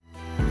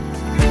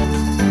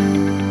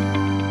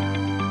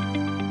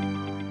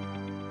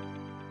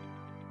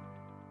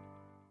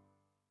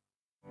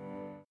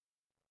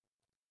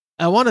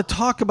I want to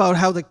talk about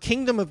how the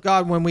kingdom of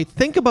God, when we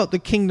think about the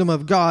kingdom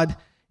of God,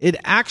 it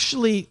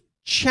actually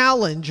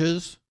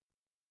challenges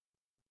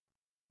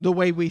the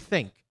way we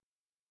think.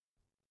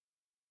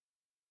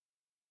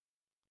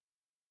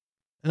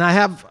 And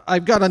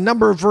I've got a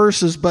number of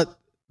verses, but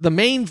the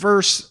main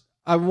verse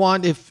I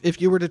want,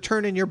 if you were to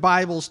turn in your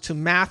Bibles to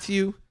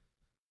Matthew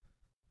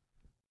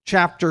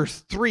chapter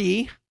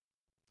 3,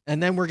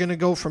 and then we're going to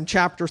go from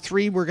chapter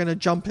 3, we're going to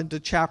jump into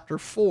chapter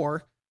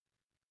 4.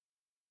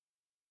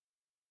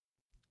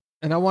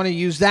 And I want to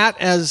use that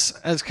as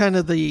kind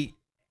of the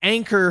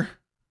anchor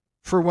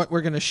for what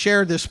we're going to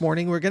share this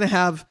morning. We're going to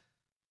have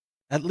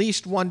at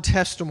least one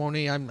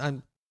testimony.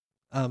 I'm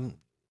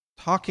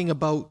talking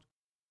about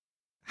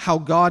how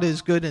God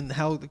is good and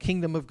how the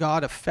kingdom of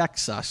God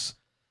affects us.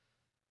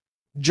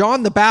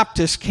 John the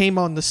Baptist came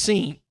on the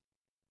scene.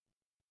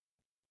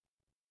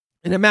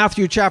 And in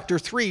Matthew chapter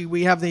 3,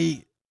 we have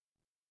the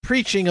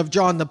preaching of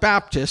John the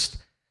Baptist.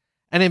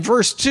 And in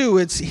verse 2,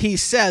 he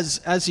says,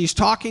 as he's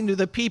talking to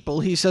the people,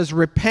 he says,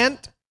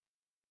 "Repent,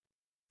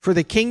 for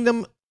the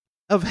kingdom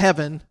of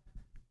heaven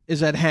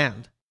is at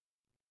hand."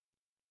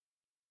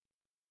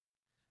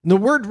 And the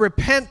word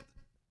repent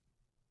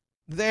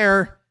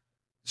there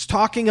is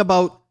talking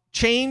about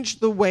change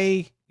the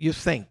way you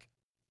think.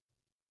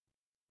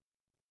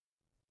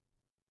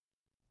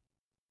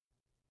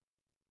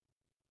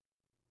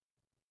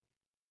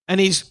 And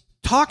he's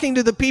talking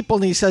to the people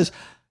and he says,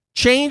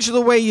 change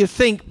the way you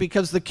think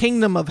because the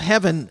kingdom of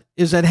heaven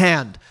is at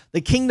hand.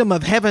 The kingdom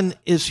of heaven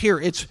is here.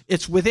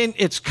 It's within,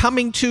 it's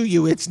coming to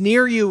you. It's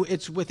near you.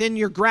 It's within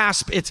your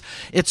grasp.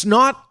 It's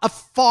not a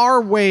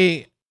far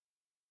way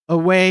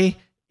away.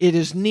 It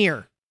is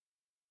near.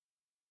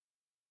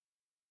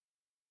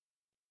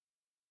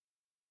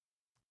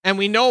 And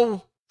we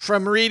know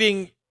from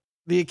reading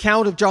the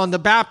account of John the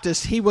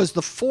Baptist, he was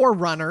the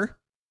forerunner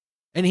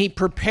and he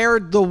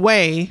prepared the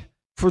way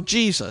for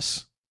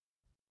Jesus.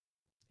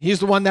 He's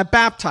the one that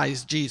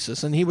baptized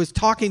Jesus, and he was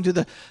talking to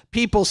the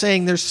people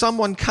saying, there's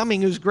someone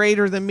coming who's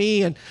greater than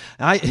me, and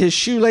his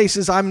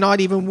shoelaces I'm not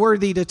even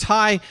worthy to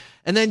tie.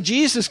 And then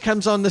Jesus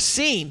comes on the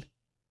scene.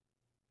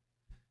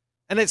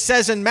 And it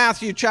says in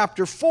Matthew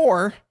chapter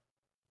 4,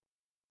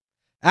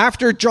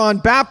 after John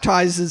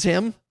baptizes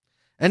him,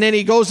 and then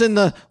he goes in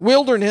the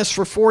wilderness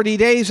for 40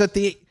 days, at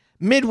the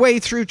midway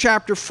through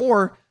chapter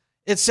 4,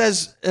 it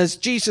says, as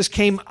Jesus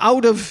came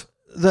out of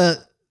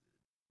the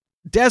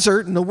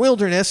desert in the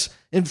wilderness,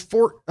 in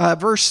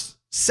verse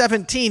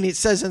 17, it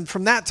says, "And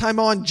from that time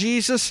on,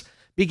 Jesus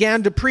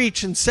began to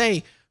preach and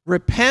say,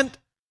 'Repent,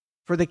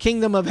 for the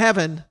kingdom of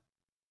heaven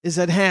is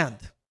at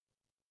hand.'"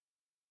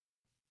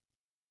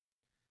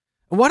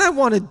 And what I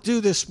want to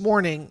do this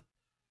morning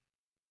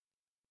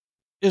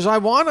is I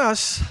want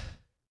us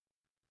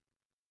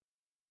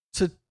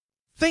to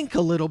think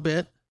a little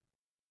bit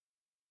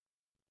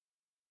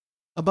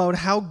about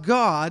how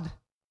God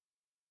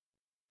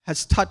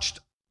has touched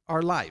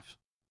our lives.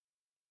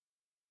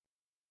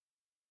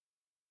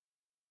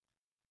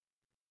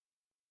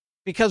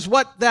 Because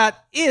what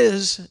that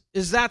is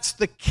that's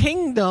the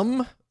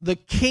kingdom, the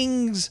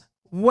king's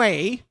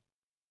way.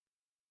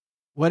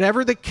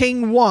 Whatever the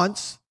king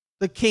wants,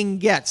 the king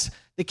gets.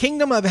 The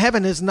kingdom of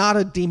heaven is not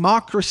a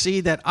democracy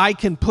that I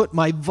can put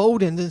my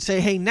vote in and say,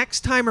 hey,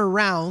 next time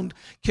around,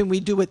 can we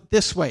do it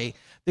this way?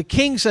 The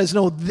king says,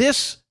 no,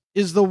 this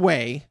is the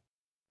way.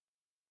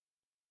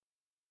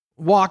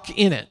 Walk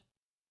in it.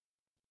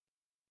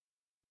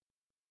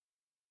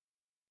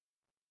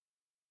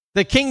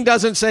 The king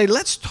doesn't say,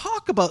 let's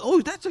talk about, oh,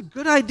 that's a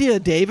good idea,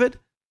 David.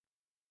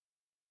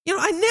 You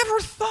know, I never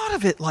thought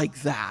of it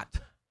like that.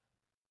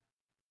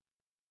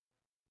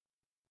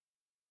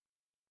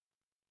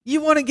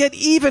 You want to get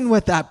even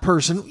with that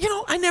person. You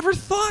know, I never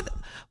thought,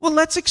 well,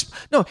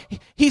 no,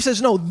 he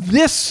says, no,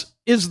 this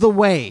is the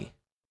way.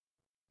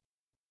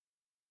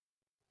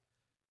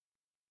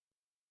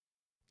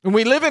 And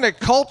we live in a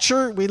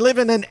culture, we live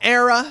in an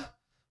era,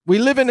 we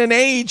live in an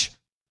age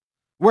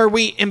where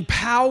we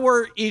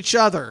empower each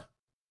other.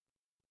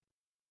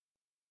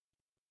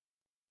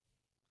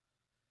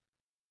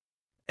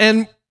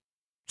 And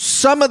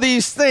some of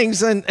these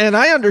things, and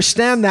I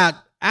understand that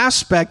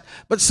aspect,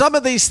 but some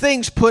of these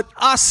things put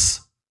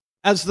us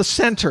as the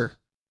center.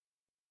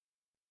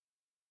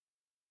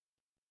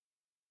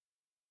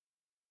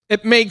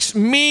 It makes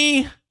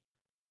me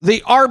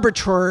the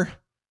arbiter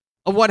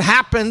of what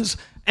happens.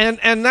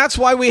 And that's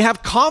why we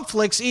have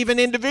conflicts, even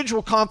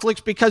individual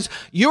conflicts, because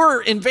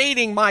you're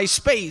invading my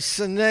space.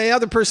 And the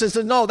other person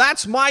says, no,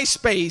 that's my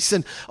space.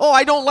 And, oh,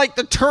 I don't like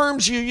the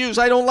terms you use.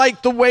 I don't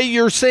like the way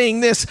you're saying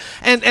this.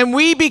 And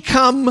we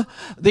become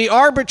the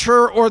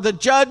arbiter or the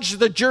judge,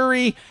 the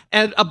jury,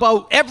 and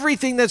about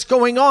everything that's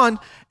going on.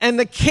 And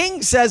the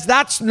king says,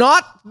 that's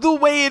not the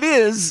way it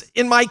is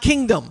in my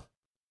kingdom.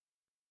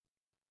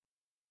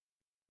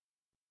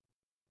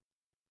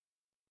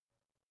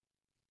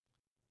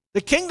 The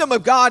kingdom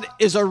of God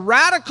is a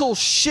radical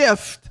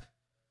shift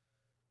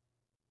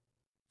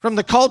from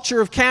the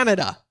culture of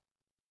Canada.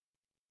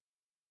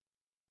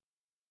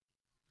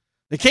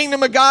 The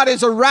kingdom of God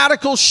is a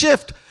radical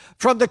shift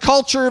from the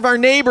culture of our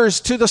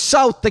neighbors to the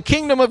south. The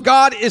kingdom of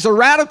God is a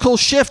radical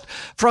shift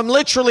from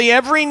literally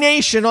every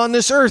nation on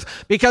this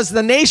earth, because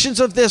the nations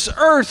of this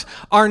earth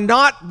are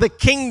not the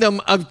kingdom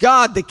of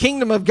God. The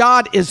kingdom of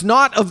God is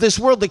not of this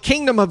world. The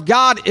kingdom of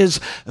God is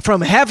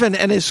from heaven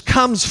and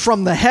comes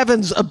from the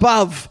heavens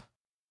above.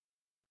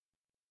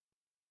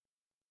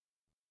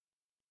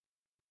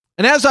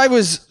 And as I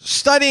was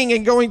studying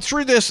and going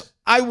through this,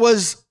 I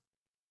was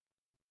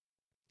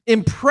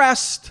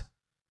impressed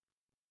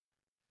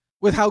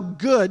with how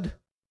good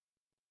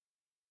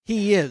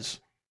he is.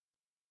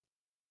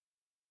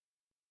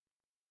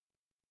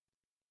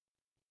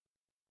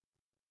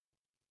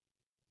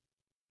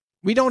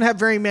 We don't have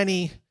very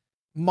many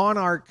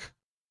monarch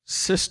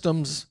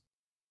systems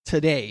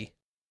today.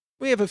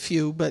 We have a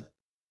few, but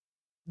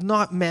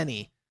not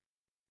many.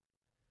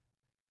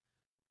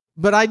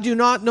 But I do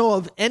not know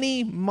of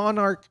any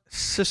monarch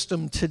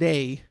system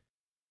today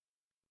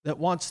that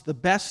wants the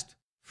best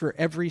for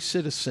every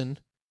citizen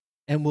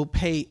and will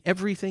pay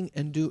everything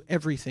and do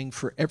everything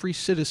for every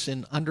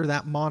citizen under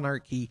that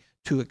monarchy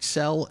to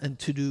excel and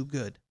to do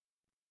good.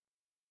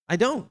 I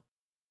don't.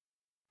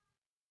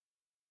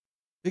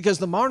 Because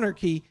the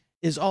monarchy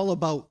is all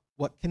about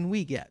what can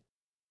we get.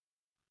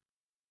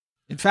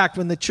 In fact,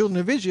 when the children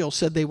of Israel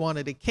said they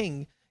wanted a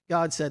king,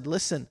 God said,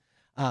 listen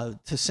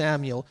to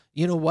Samuel,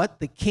 you know what?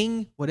 The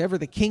king, whatever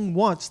the king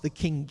wants, the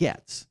king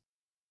gets.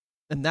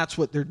 And that's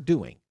what they're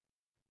doing.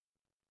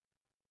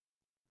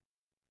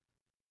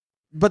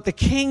 But the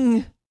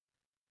king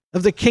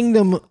of the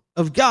kingdom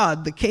of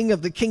God, the king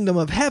of the kingdom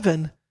of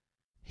heaven,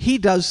 he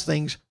does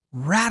things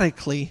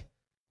radically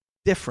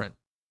different.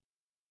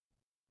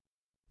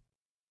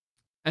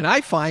 And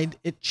I find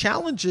it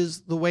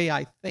challenges the way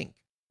I think.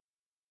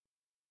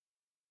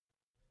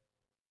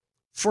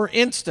 For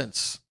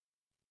instance,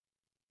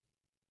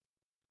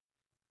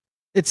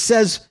 it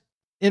says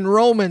in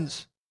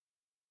Romans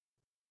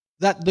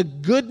that the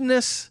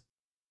goodness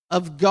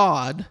of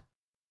God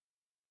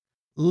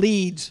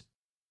leads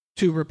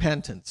to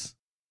repentance.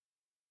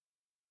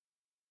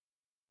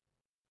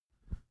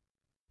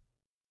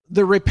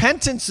 The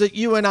repentance that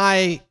you and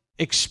I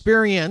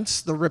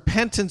experience, the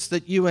repentance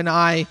that you and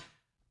I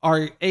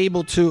are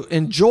able to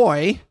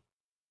enjoy,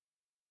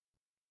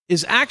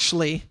 is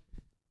actually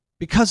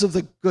because of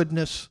the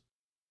goodness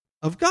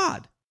of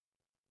God.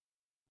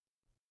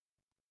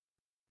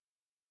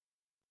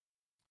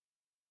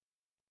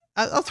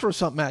 I'll throw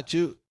something at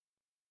you.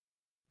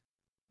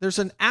 There's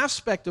an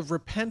aspect of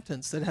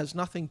repentance that has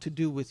nothing to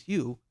do with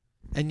you,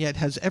 and yet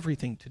has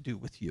everything to do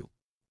with you.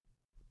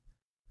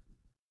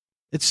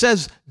 It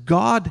says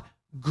God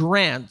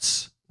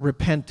grants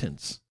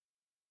repentance.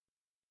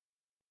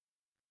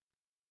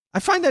 I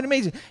find that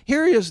amazing.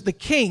 Here is the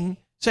king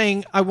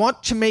saying, I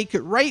want to make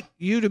it right,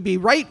 you to be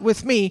right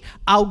with me.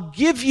 I'll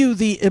give you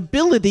the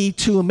ability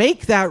to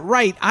make that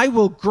right. I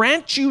will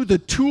grant you the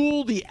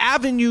tool, the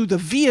avenue, the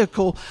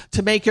vehicle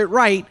to make it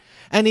right.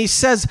 And he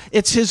says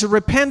it's his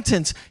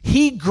repentance.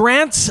 He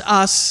grants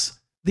us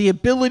the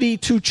ability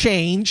to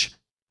change.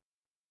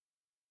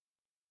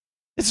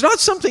 It's not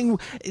something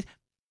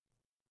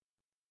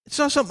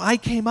I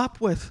came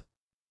up with.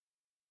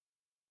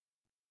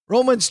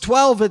 Romans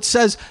 12, it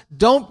says,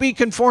 don't be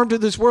conformed to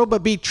this world,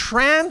 but be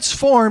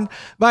transformed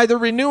by the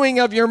renewing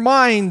of your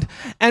mind.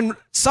 And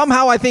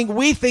somehow I think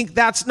we think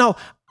the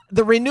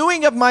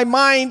renewing of my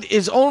mind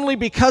is only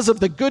because of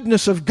the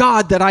goodness of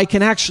God that I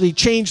can actually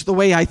change the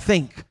way I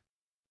think.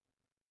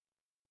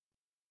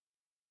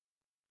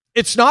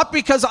 It's not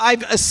because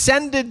I've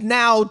ascended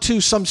now to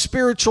some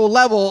spiritual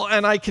level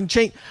and I can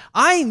change.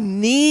 I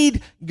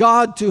need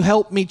God to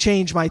help me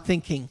change my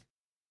thinking.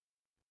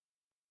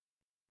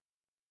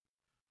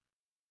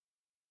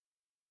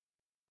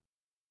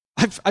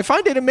 I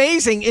find it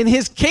amazing. In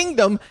his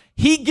kingdom,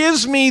 he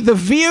gives me the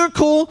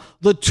vehicle,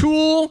 the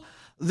tool,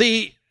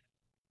 the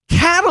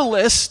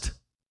catalyst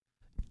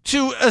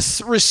to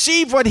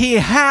receive what he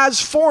has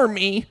for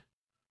me.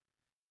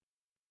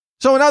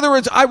 So in other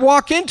words, I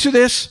walk into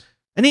this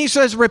and he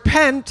says,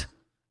 repent.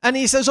 And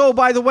he says, oh,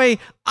 by the way,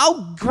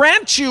 I'll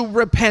grant you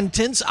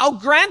repentance. I'll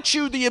grant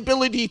you the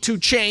ability to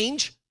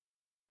change.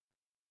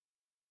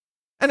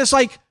 And it's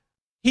like,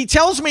 he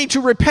tells me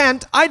to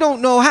repent. I don't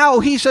know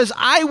how. He says,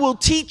 I will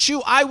teach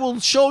you. I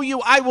will show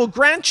you. I will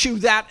grant you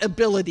that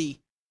ability.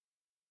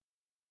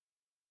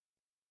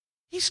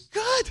 He's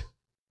good.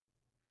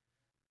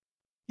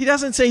 He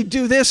doesn't say,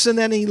 do this, and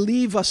then he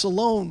leave us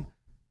alone.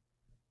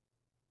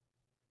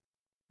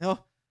 No.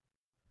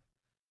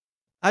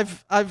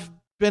 I've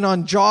been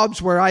on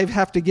jobs where I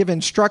have to give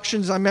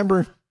instructions. I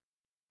remember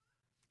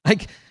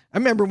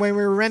when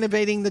we were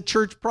renovating the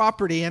church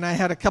property and I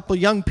had a couple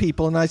young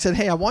people and I said,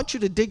 hey, I want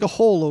you to dig a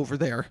hole over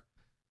there.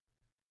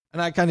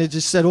 And I kind of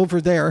just said, over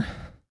there.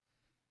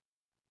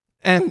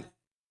 And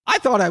I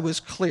thought I was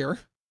clear.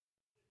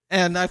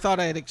 And I thought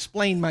I had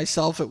explained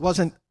myself. It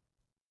wasn't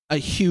a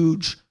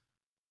huge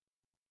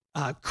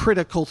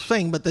critical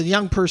thing, but the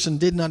young person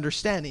didn't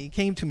understand it. He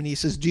came to me and he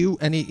says,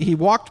 he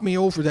walked me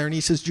over there and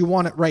he says, do you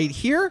want it right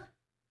here?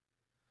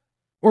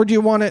 Or do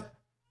you want it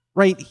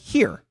right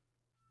here?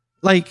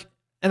 Like,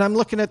 And I'm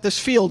looking at this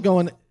field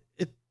going,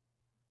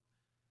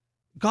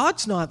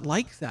 God's not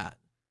like that.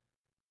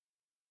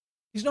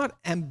 He's not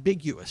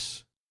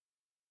ambiguous.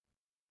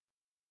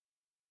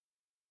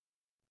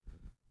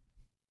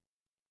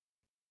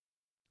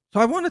 So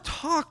I want to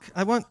talk,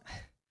 I want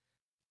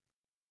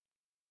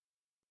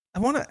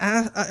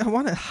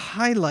to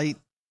highlight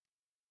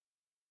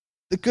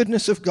the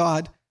goodness of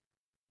God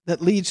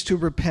that leads to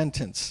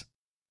repentance.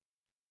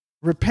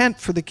 Repent,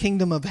 for the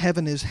kingdom of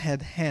heaven is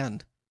at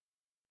hand.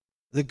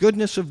 The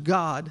goodness of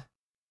God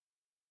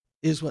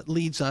is what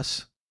leads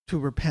us to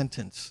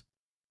repentance.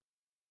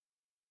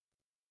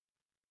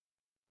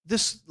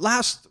 This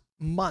last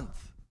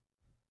month,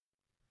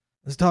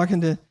 I was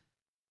talking to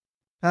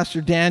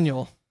Pastor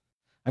Daniel.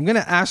 I'm going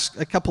to ask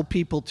a couple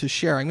people to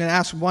share. I'm going to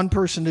ask one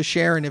person to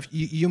share, and if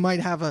you might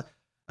have a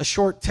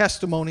short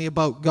testimony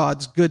about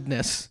God's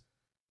goodness.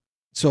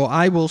 So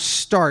I will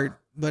start,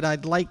 but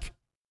I'd like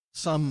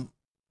some,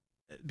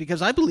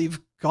 because I believe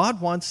God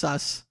wants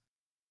us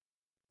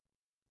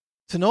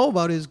to know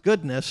about his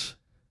goodness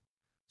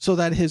so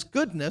that his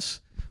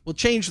goodness will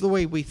change the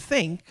way we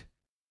think,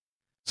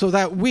 so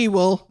that we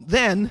will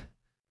then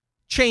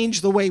change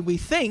the way we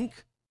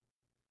think,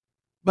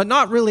 but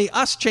not really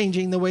us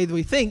changing the way that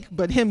we think,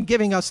 but him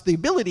giving us the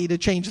ability to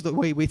change the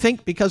way we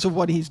think because of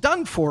what he's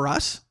done for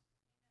us.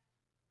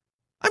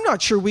 I'm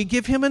not sure we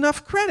give him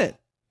enough credit.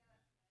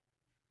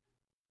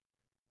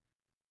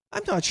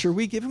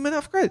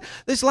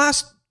 This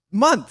last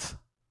month,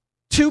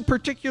 two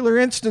particular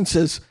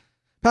instances,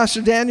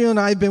 Pastor Daniel and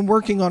I have been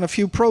working on a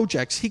few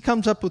projects. He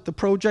comes up with the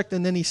project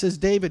and then he says,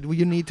 David,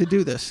 you need to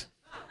do this.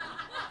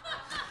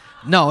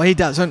 No, he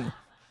doesn't.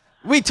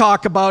 We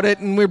talk about it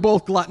and we're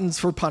both gluttons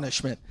for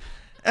punishment.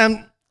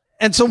 And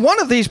so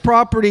one of these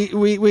property,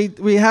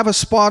 we have a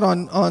spot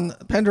on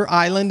Pender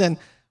Island, and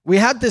we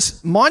had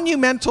this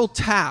monumental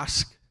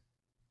task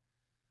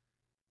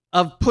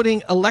of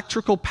putting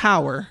electrical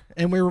power,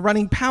 and we were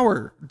running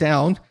power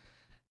down,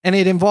 and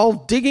it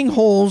involved digging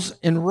holes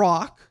in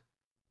rock,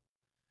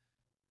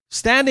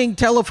 standing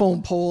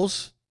telephone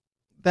poles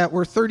that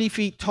were 30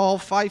 feet tall,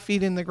 5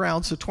 feet in the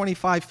ground, so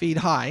 25 feet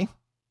high,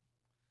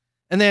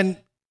 and then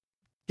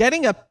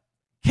getting a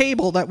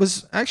cable that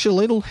was actually a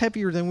little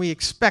heavier than we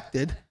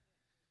expected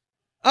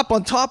up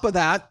on top of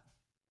that,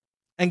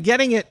 and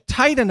getting it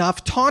tight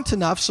enough, taut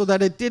enough, so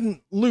that it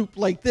didn't loop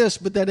like this,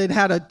 but that it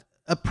had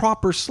a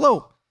proper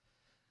slope.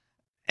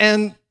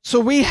 And so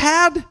we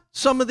had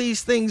some of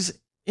these things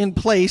in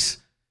place,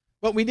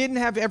 but we didn't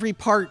have every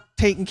part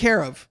taken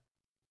care of.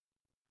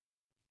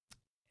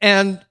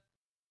 And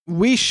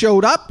we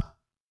showed up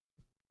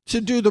to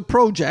do the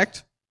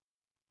project,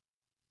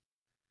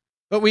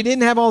 but we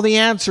didn't have all the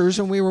answers,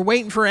 and we were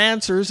waiting for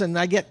answers, and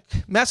I get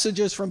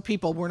messages from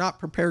people, we're not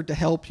prepared to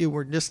help you,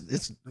 we're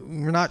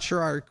not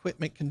sure our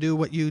equipment can do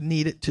what you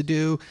need it to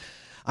do.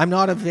 I'm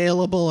not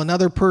available.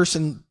 Another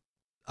person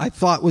I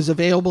thought was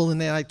available,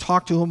 and then I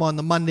talked to him on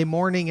the Monday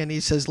morning, and he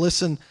says,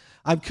 listen,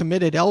 I'm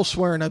committed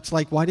elsewhere. And it's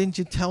like, why didn't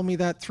you tell me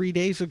that 3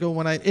 days ago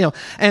when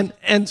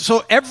and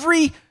so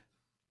every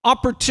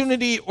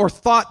opportunity or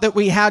thought that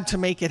we had to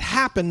make it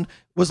happen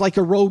was like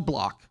a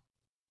roadblock.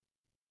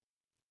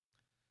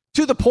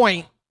 To the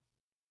point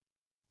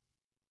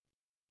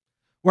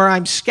where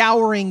I'm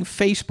scouring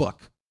Facebook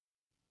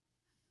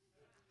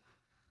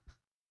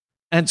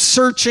and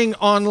searching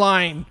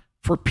online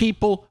for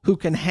people who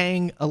can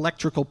hang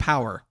electrical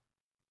power.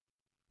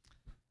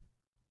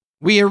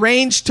 We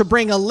arranged to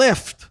bring a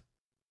lift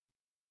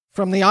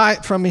from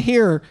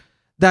here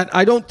that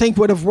I don't think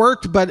would have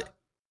worked, but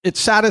it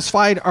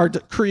satisfied our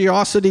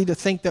curiosity to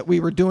think that we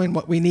were doing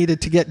what we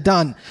needed to get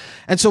done.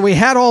 And so we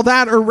had all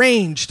that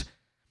arranged.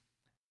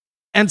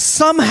 And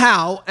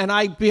somehow, and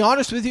I'll be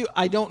honest with you,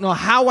 I don't know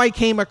how I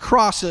came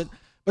across it,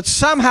 but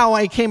somehow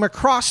I came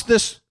across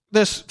this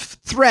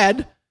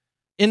thread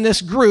in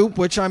this group,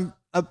 which I'm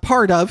a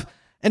part of,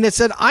 and it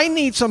said, I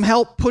need some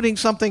help putting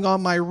something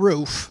on my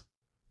roof.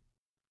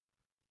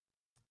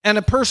 And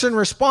a person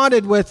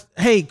responded with,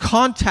 hey,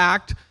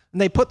 contact, and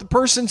they put the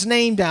person's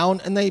name down,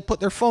 and they put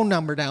their phone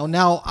number down.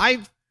 Now, I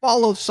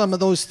follow some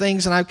of those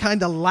things, and I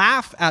kind of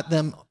laugh at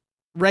them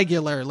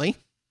regularly,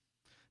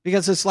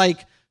 because it's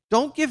like,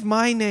 don't give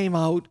my name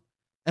out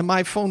and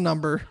my phone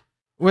number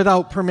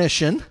without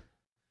permission.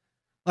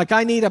 Like,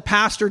 I need a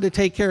pastor to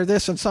take care of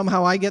this, and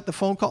somehow I get the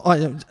phone call.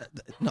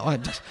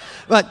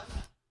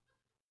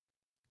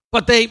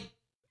 But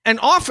and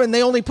often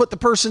they only put the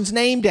person's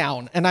name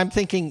down, and I'm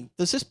thinking,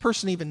 does this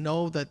person even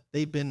know that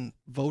they've been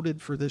voted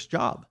for this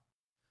job?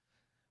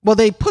 Well,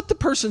 they put the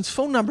person's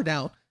phone number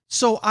down,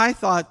 so I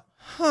thought,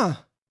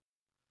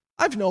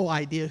 I've no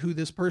idea who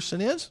this person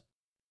is.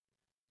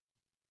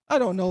 I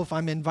don't know if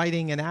I'm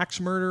inviting an axe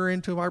murderer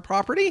into our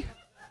property.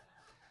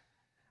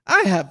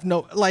 I have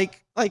no,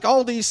 like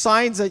all these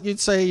signs that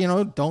you'd say,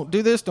 don't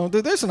do this,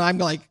 and I'm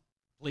like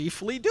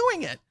gleefully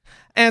doing it.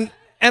 And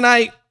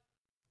I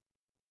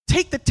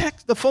take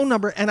the phone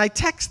number, and I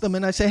text them,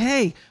 and I say,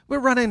 hey, we're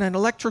running an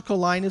electrical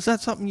line. Is that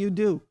something you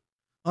do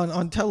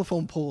on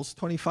telephone poles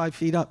 25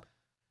 feet up?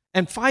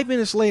 And 5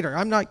 minutes later,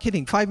 I'm not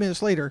kidding, 5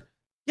 minutes later,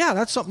 Yeah,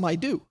 that's something I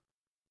do.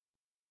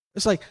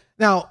 It's like,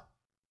 now,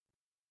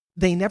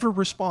 they never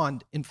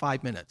respond in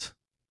 5 minutes.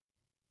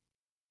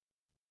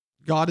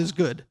 God is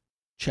good.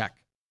 Check.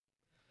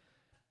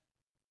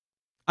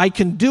 I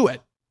can do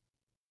it.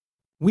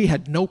 We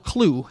had no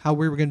clue how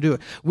we were going to do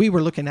it. We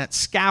were looking at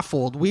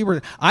scaffold.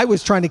 I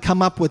was trying to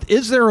come up with,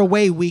 is there a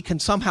way we can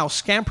somehow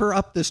scamper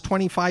up this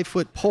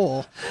 25-foot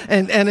pole?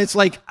 And it's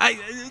like,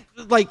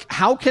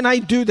 how can I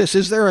do this?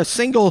 Is there a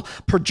single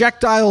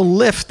projectile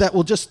lift that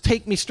will just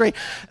take me straight?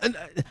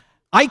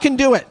 I can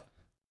do it.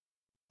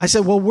 I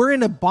said, well, we're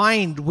in a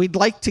bind. We'd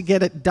like to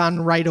get it done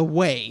right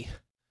away.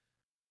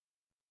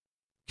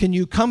 Can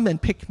you come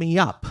and pick me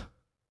up?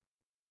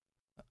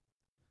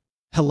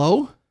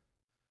 Hello?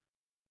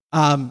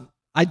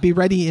 I'd be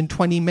ready in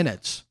 20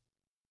 minutes.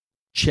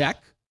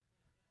 Check.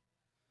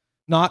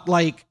 Not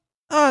like,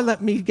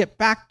 let me get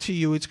back to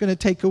you. It's going to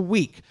take a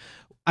week.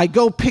 I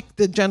go pick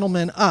the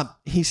gentleman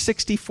up. He's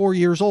 64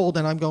 years old,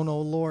 and I'm going,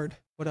 oh, Lord,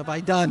 what have I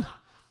done?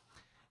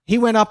 He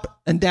went up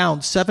and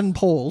down 7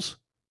 poles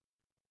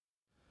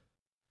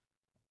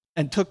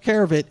and took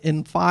care of it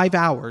in 5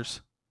 hours.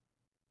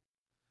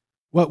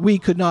 What we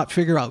could not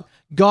figure out.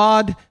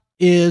 God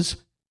is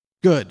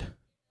good.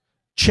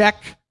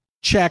 Check,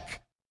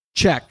 check,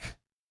 check.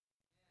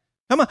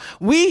 Come on.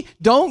 We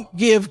don't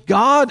give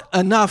God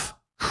enough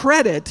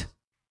credit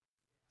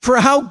for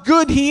how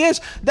good he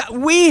is. That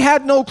we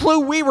had no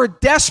clue. We were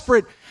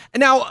desperate. And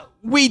now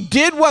we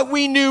did what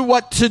we knew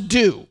what to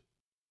do.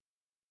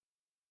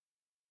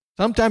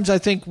 Sometimes I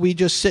think we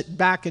just sit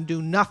back and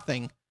do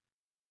nothing.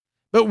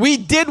 But we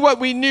did what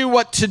we knew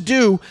what to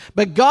do.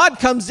 But God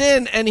comes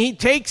in and he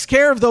takes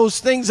care of those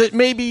things that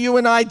maybe you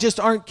and I just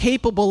aren't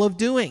capable of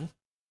doing.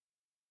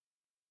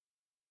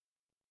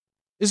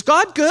 Is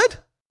God good?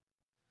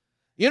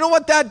 You know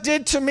what that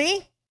did to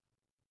me?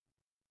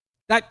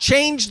 That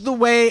changed the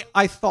way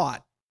I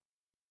thought.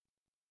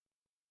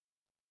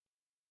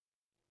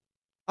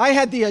 I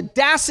had the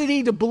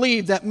audacity to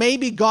believe that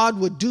maybe God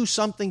would do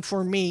something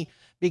for me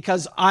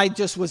because I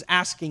just was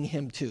asking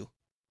him to.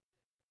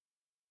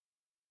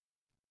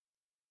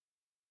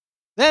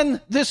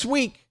 Then this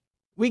week,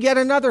 we get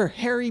another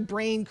hairy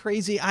brain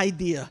crazy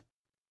idea.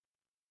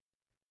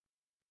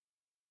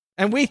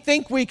 And we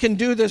think we can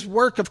do this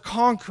work of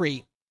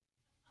concrete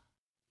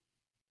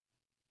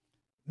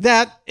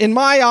that, in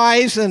my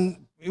eyes,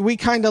 and we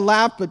kind of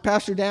laugh, but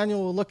Pastor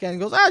Daniel will look at it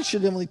and goes, it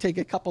should only take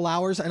a couple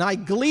hours. And I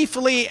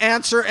gleefully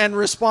answer and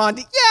respond,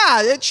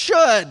 yeah, it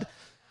should.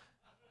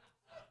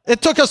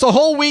 It took us a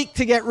whole week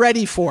to get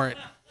ready for it.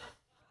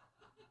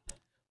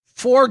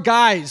 4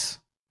 guys,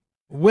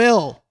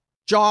 Will,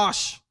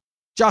 Josh,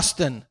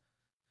 Justin,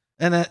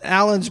 and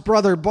Alan's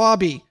brother,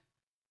 Bobby,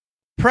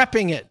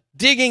 prepping it,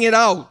 digging it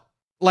out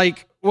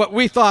like what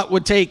we thought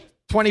would take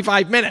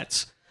 25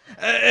 minutes.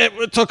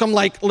 It took them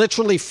like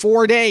literally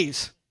 4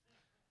 days.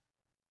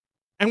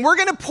 And we're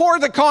going to pour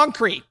the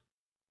concrete.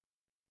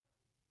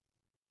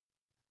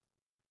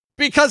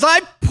 Because I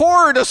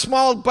poured a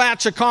small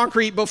batch of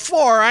concrete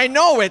before. I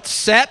know it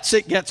sets,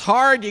 it gets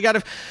hard.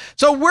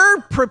 So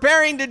we're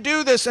preparing to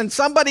do this, and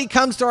somebody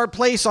comes to our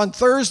place on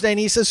Thursday and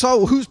he says,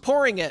 so who's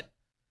pouring it?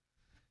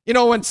 You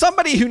know, when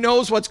somebody who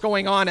knows what's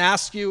going on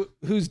asks you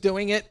who's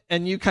doing it,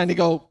 and you kind of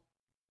go,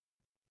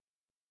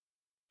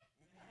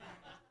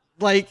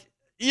 like,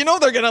 you know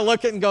they're going to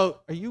look at it and go,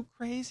 are you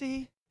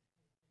crazy?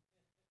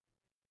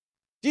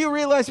 Do you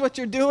realize what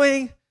you're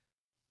doing?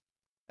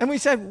 And we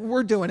said,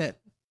 we're doing it.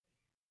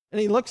 And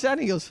he looks at it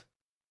and he goes,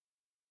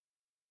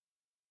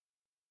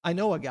 I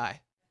know a guy.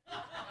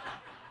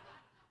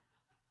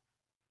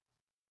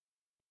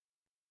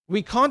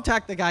 We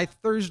contact the guy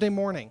Thursday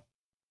morning.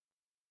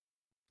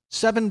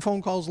 7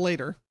 phone calls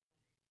later,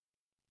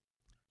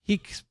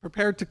 he's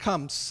prepared to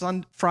come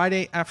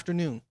Friday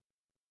afternoon.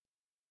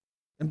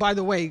 And by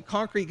the way,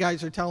 concrete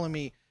guys are telling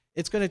me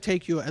it's going to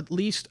take you at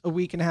least a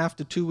week and a half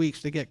to 2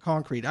 weeks to get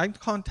concrete. I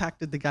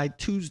contacted the guy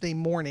Tuesday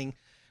morning.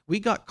 We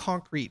got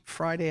concrete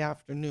Friday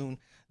afternoon.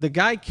 The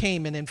guy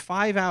came, and in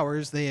 5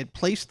 hours, they had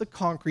placed the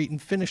concrete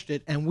and finished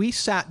it, and we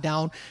sat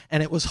down,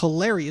 and it was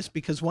hilarious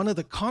because one of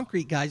the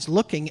concrete guys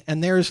looking,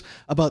 and there's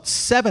about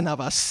 7 of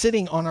us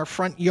sitting on our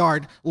front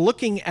yard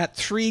looking at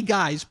 3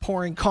 guys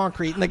pouring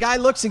concrete, and the guy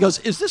looks and goes,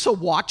 is this a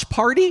watch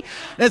party?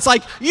 And it's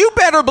like, you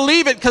better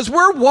believe it, because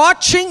we're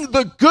watching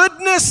the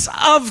goodness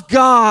of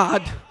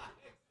God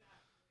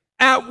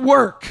at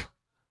work.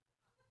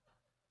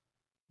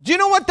 Do you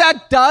know what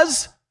that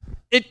does?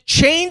 It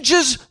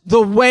changes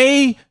the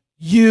way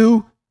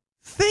you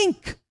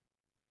think.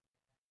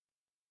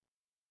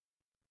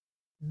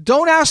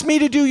 Don't ask me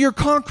to do your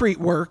concrete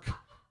work,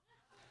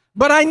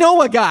 but I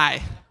know a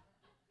guy.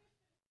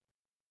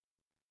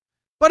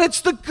 But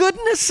it's the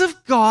goodness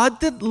of God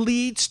that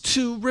leads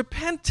to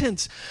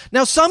repentance.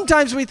 Now,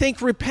 sometimes we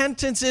think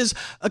repentance is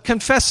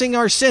confessing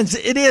our sins.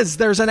 It is.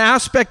 There's an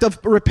aspect of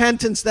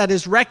repentance that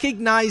is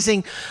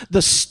recognizing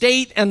the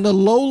state and the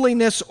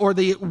lowliness or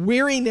the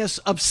weariness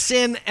of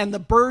sin and the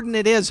burden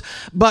it is.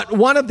 But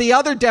one of the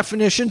other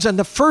definitions, and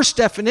the first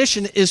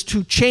definition, is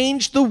to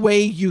change the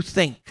way you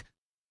think.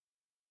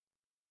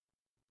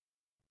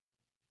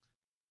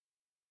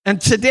 And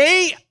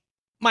today,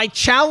 my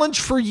challenge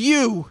for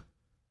you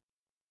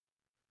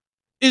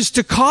is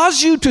to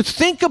cause you to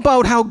think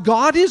about how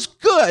God is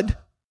good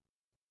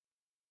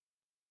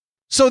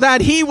so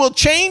that he will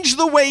change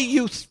the way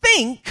you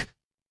think,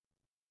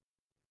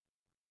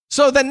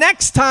 so the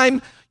next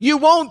time you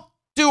won't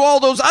do all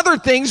those other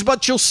things,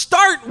 but you'll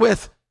start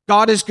with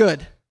God is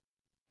good.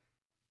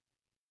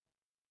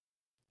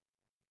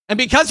 And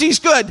because he's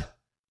good,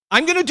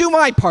 I'm going to do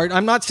my part.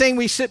 I'm not saying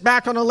we sit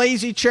back on a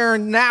lazy chair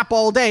and nap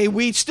all day.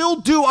 We still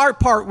do our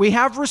part. We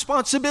have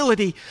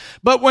responsibility.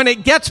 But when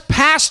it gets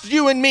past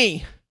you and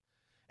me,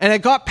 and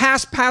it got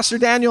past Pastor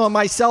Daniel and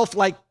myself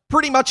like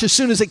pretty much as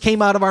soon as it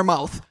came out of our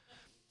mouth,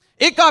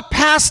 it got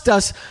past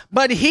us,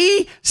 but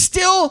he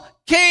still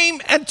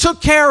came and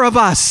took care of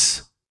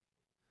us.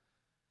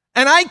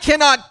 And I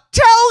cannot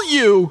tell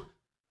you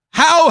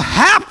how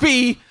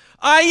happy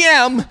I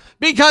am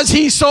because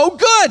he's so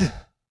good.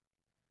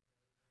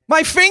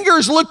 My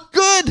fingers look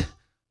good.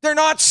 They're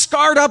not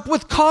scarred up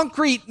with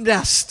concrete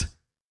dust.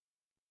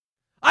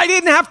 I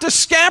didn't have to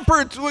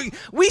scamper.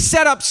 We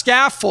set up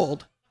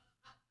scaffold.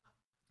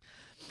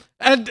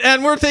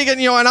 And we're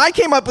thinking, and I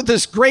came up with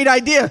this great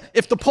idea.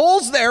 If the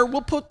pole's there,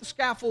 we'll put the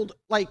scaffold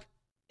like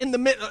in the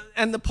middle,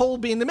 and the pole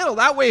be in the middle.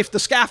 That way, if the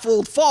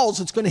scaffold falls,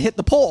 it's going to hit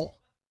the pole.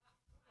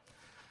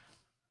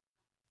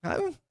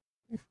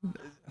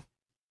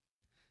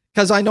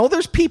 Because I know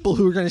there's people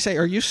who are going to say,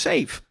 are you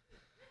safe?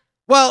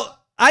 Well,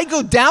 I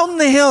go down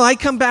the hill, I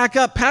come back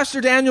up.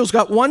 Pastor Daniel's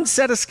got one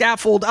set of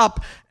scaffold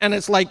up, and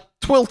it's like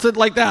twilted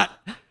like that.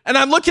 And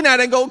I'm looking at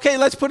it and go, okay,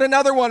 let's put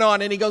another one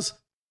on. And he goes,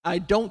 I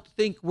don't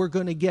think we're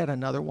going to get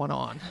another one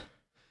on.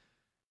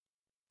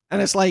 And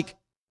it's like,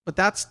 but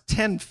that's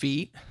 10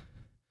 feet.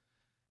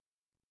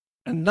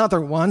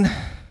 Another one.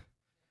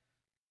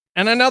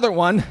 And another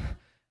one.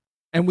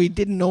 And we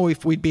didn't know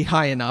if we'd be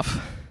high enough.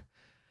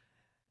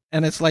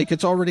 And it's like,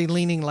 it's already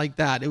leaning like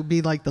that. It would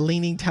be like the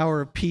Leaning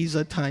Tower of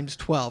Pisa times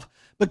 12.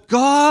 But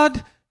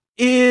God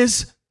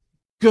is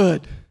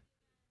good.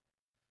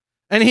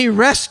 And he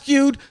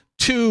rescued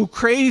 2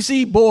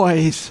 crazy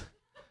boys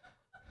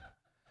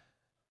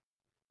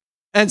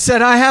and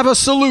said, I have a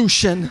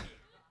solution.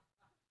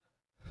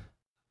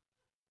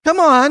 Come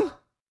on.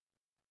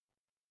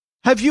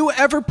 Have you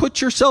ever put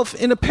yourself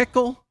in a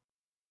pickle?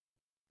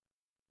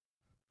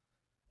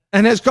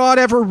 And has God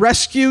ever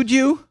rescued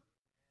you?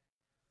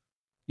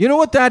 You know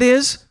what that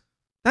is?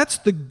 That's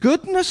the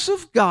goodness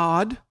of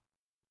God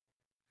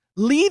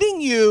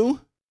leading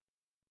you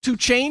to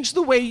change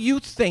the way you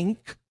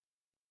think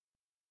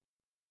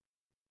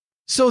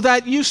so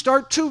that you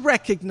start to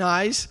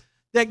recognize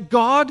that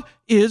God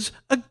is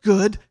a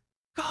good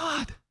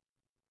God.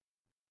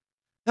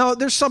 Now,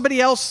 there's somebody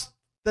else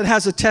that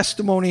has a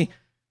testimony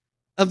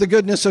of the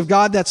goodness of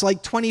God that's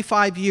like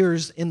 25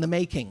 years in the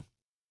making.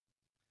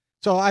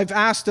 So I've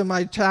asked him,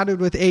 I chatted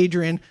with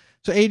Adrian.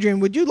 So Adrian,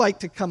 would you like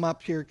to come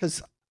up here?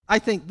 Because I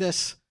think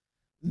this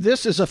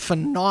is a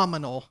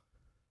phenomenal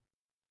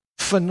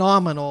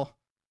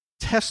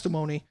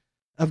testimony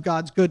of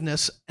God's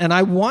goodness. And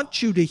I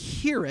want you to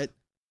hear it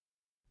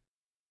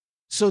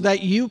so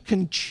that you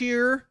can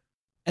cheer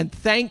and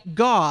thank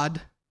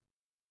God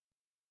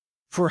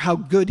for how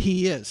good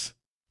he is.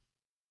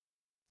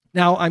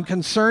 Now, I'm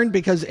concerned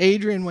because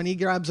Adrian, when he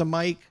grabs a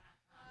mic,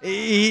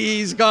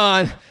 he's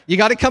gone. You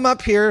got to come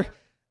up here.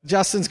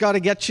 Justin's got to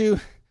get you.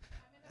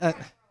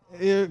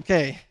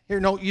 Okay. Here,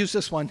 no, use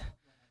this one.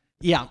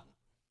 Yeah.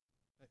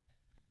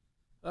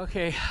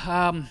 Okay.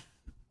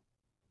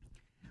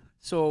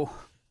 So,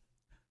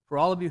 for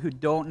all of you who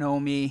don't know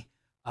me,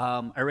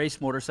 I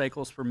raced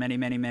motorcycles for many,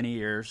 many, many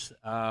years.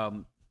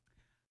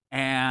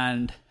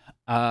 And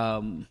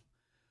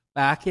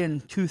back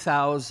in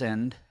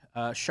 2000,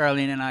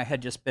 Charlene and I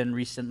had just been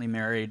recently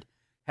married,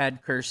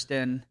 had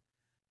Kirsten.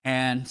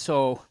 And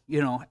so,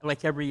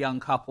 like every young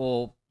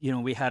couple,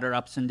 we had our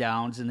ups and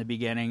downs in the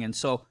beginning. And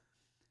so,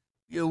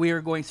 we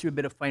were going through a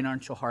bit of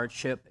financial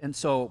hardship. And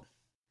so,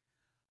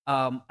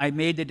 I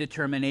made the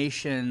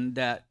determination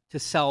to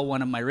sell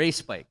one of my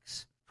race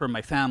bikes for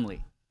my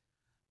family.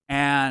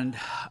 And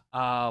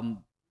no,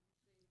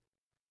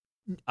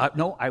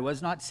 I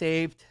was not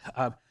saved.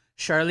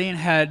 Charlene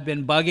had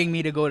been bugging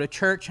me to go to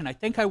church, and I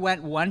think I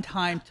went one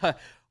time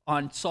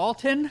on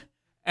Salton,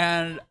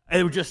 and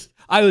I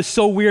was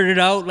so weirded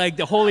out, like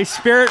the Holy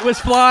Spirit was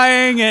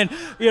flying, and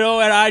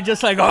and I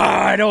just like,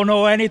 I don't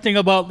know anything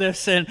about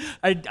this, and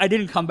I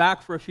didn't come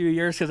back for a few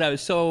years because I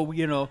was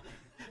so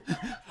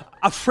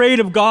afraid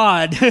of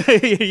God,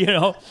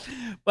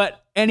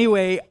 But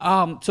anyway,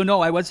 so no,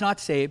 I was not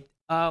saved.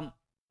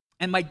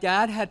 And my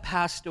dad had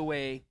passed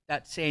away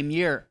that same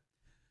year.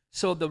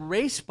 So the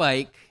race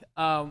bike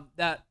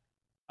that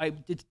I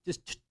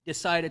just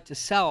decided to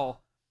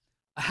sell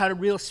had a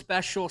real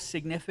special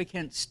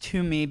significance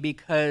to me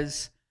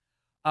because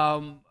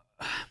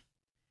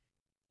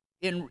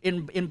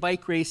in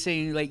bike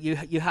racing, like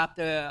you have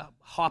to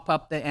hop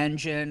up the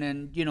engine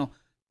and,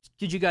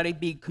 you got to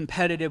be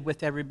competitive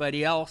with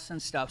everybody else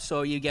and stuff.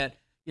 So you get,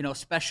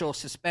 special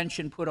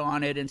suspension put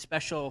on it and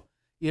special,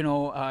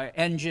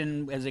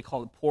 engine, as they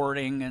call it,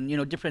 porting,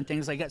 and different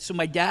things like that. So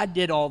my dad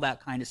did all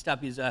that kind of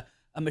stuff. He's a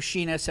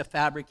machinist, a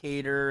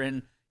fabricator,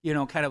 and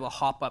kind of a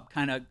hop up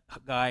kind of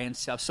guy and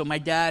stuff. So my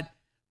dad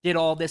did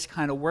all this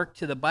kind of work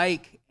to the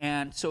bike,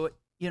 and so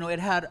it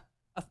had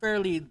a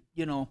fairly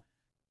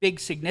big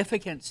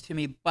significance to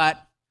me.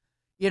 But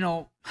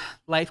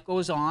life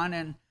goes on,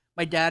 and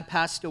my dad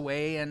passed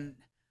away, and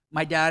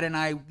my dad and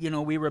I,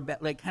 we were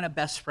kind of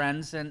best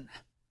friends, and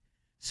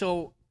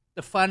so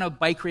the fun of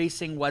bike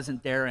racing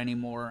wasn't there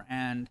anymore.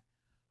 And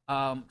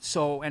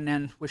and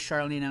then with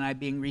Charlene and I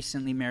being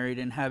recently married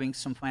and having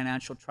some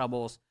financial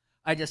troubles,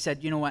 I just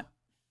said, you know what,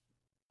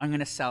 I'm going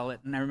to sell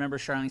it. And I remember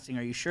Charlene saying,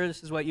 are you sure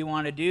this is what you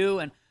want to do?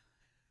 And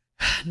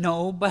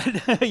no,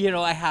 but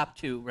I have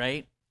to,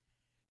 right?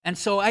 And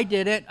so I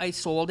did it. I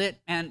sold it,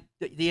 and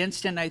the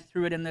instant I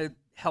threw it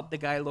helped the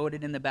guy load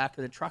it in the back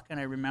of the truck, and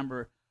I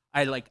remember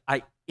I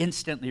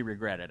instantly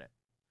regretted it.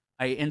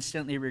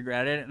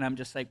 And I'm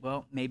just like,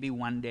 well, maybe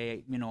one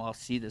day, I'll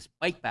see this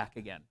bike back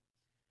again.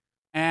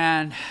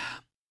 And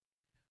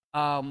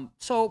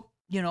so,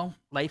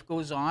 life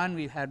goes on.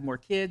 We've had more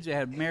kids. We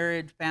had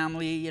marriage,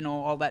 family,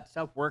 all that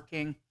stuff,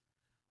 working.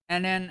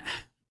 And then,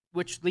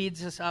 which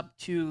leads us up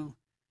to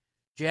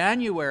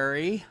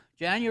January,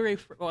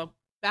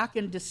 back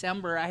in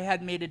December, I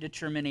had made a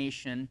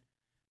determination.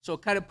 So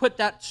kind of put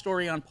that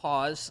story on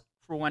pause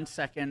for 1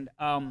 second,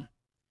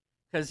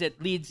 because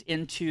it leads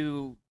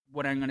into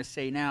what I'm going to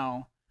say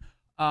now.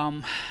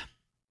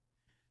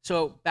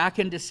 So back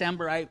in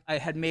December, I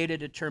had made a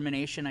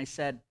determination. I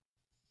said,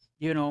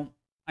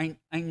 my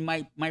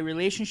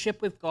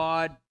relationship with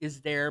God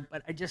is there,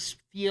 but I just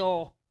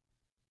feel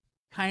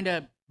kind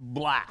of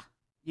blah,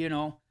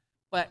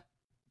 But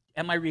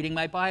am I reading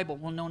my Bible?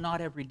 Well, no,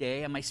 not every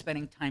day. Am I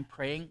spending time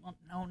praying? Well,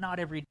 no, not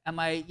every day. Am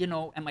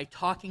I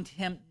talking to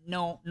Him?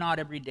 No, not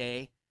every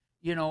day.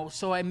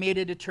 So I made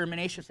a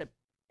determination. I said,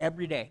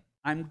 every day,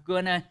 I'm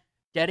going to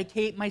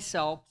dedicate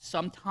myself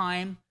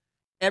sometime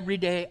every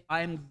day.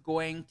 I'm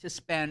going to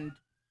spend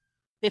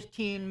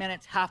 15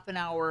 minutes, half an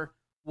hour,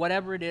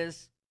 whatever it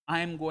is.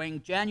 I'm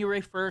going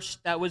January 1st.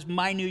 That was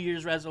my New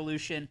Year's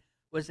resolution,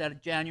 was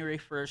that January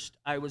 1st,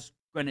 I was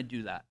going to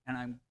do that. And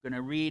I'm going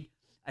to read.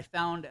 I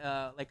found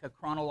like a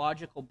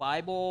chronological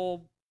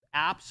Bible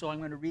app, so I'm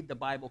going to read the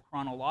Bible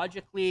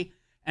chronologically.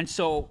 And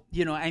so,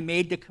 I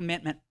made the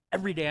commitment,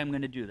 every day I'm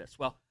going to do this.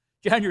 Well,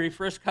 January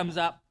 1st comes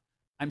up,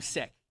 I'm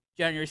sick.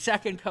 January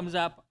 2nd comes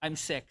up, I'm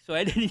sick. So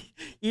I didn't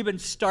even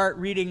start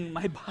reading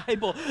my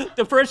Bible.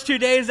 The first 2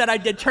 days that I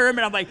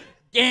determined, I'm like,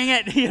 dang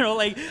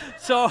it,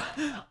 so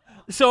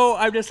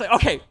I'm just like,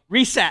 okay,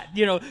 reset,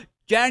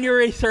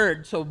 January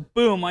 3rd. So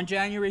boom, on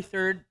January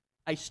 3rd,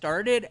 I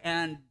started,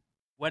 and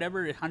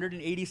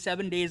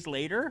 187 days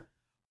later,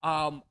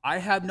 I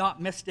have not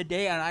missed a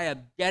day, and I have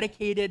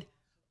dedicated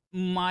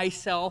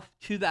myself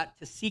to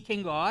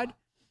seeking God.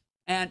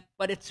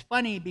 But it's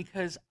funny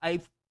because I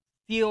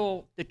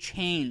feel the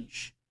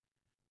change,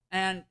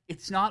 and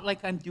it's not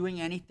like I'm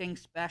doing anything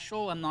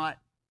special. I'm not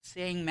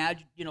saying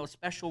magic,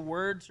 special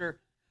words or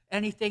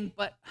anything,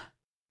 but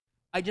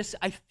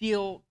I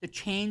feel the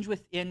change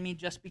within me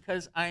just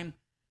because I'm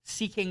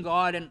seeking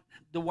God. And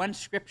the one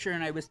scripture,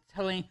 and I was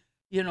telling,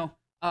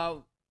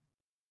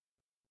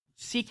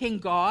 seeking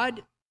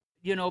God,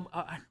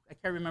 I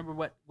can't remember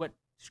what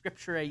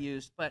scripture I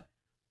used, but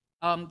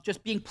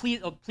just being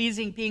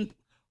pleasing,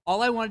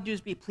 all I want to do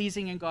is be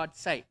pleasing in God's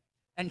sight.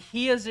 And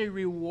He is a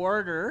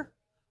rewarder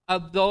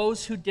of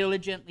those who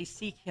diligently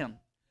seek Him.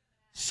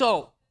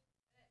 So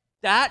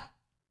that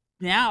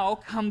now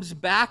comes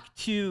back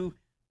to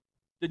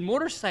the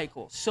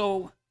motorcycle.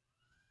 So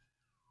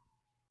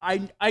I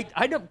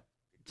don't.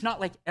 It's not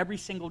like every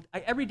day.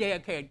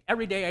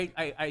 Every day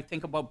I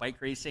think about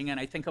bike racing, and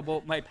I think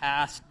about my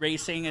past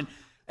racing,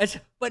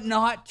 but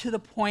not to the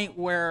point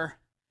where,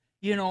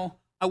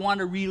 I want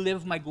to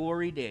relive my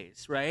glory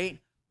days, right?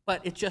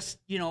 But it's just,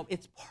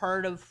 it's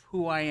part of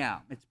who I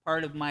am. It's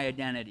part of my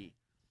identity,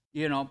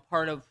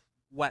 part of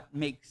what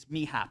makes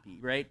me happy,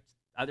 right?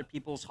 Other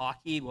people's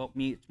hockey, well,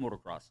 me, it's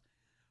motocross.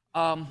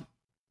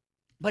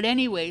 But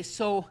anyway,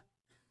 so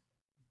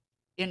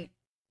in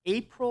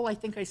April, I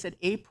think I said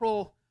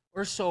April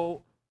or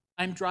so,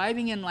 I'm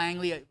driving in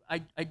Langley.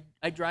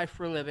 I drive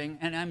for a living,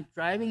 and I'm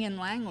driving in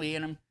Langley,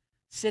 and I'm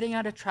sitting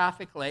at a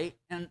traffic light,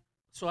 and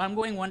so I'm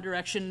going one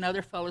direction,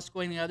 another fella's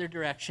going the other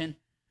direction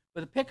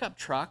with a pickup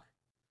truck,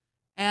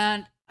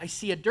 and I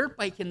see a dirt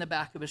bike in the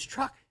back of his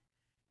truck,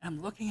 and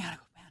I'm looking at it,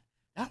 man,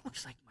 that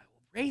looks like my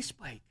old race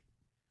bike.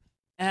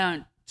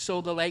 And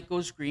so the light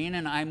goes green,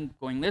 and I'm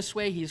going this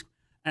way,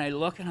 and I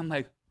look, and I'm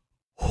like,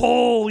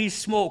 holy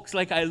smokes,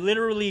 like I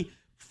literally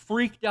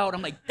freaked out.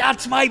 I'm like,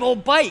 that's my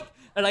old bike.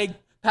 And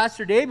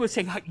Pastor Dave was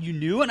saying, you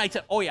knew? And I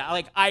said, oh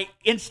yeah, I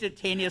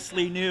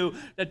instantaneously knew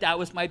that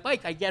was my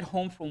bike. I get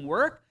home from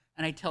work,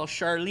 and I tell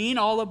Charlene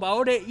all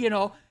about it,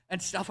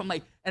 and stuff. I'm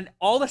like, and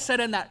all of a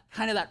sudden that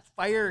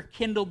fire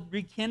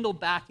rekindled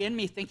back in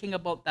me, thinking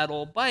about that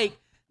old bike.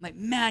 I'm like,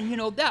 man,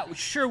 that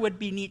sure would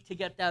be neat to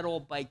get that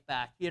old bike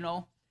back,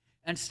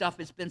 and stuff.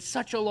 It's been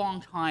such a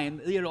long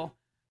time,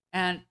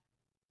 and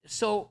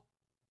so,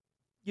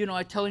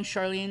 I telling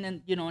Charlene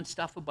and, and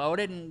stuff about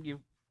it, and you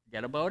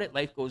forget about it.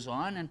 Life goes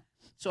on. And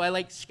so I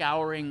like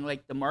scouring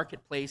like the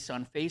marketplace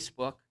on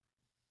Facebook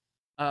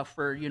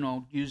for,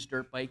 used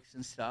dirt bikes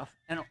and stuff.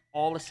 And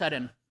all of a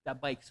sudden,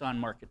 that bike's on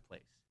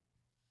Marketplace.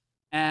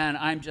 And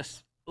I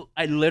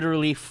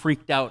literally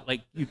freaked out.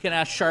 Like, you can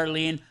ask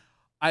Charlene.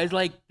 I was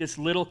like this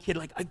little kid,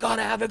 like, I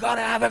gotta have it.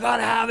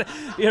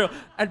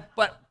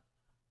 But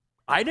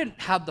I didn't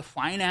have the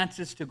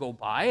finances to go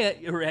buy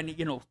it or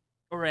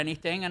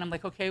anything. And I'm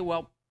like, okay,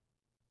 well,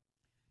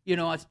 I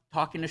was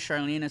talking to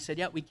Charlene. I said,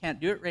 yeah, we can't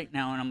do it right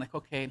now. And I'm like,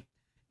 okay,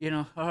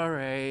 all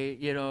right,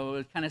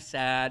 it's kind of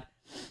sad.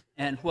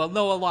 And, well,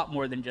 no, a lot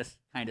more than just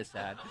kind of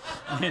sad.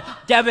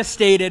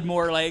 Devastated,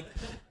 more like.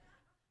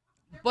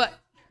 But,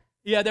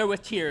 yeah, there were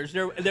tears.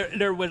 There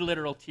were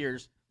literal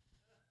tears.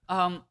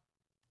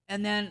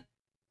 And then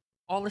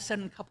all of a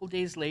sudden, a couple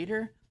days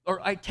later,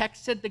 or I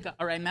texted the guy,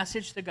 or I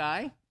messaged the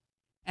guy,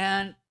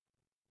 and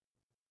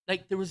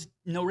like there was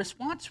no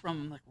response from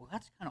him. I'm like, well,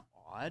 that's kind of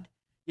odd.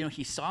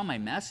 He saw my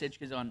message,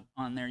 because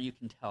on there you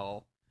can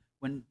tell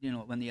when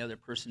the other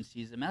person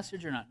sees the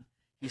message or not.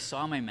 He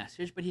saw my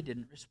message, but he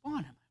didn't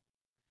respond. I'm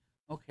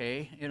like,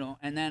 okay,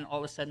 and then all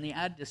of a sudden the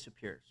ad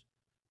disappears.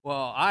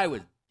 Well, I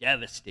was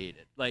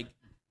devastated, like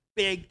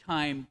big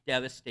time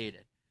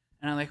devastated.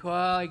 And I'm like,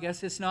 well, I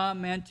guess it's not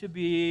meant to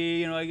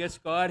be. I guess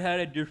God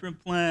had a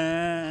different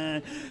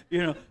plan.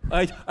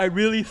 I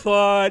really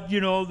thought,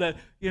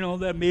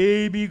 that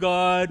maybe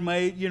God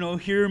might,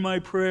 hear my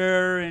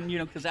prayer. And,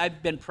 because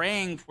I've been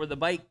praying for the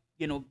bike,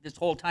 this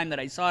whole time that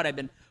I saw it, I've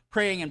been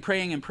praying and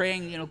praying and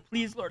praying,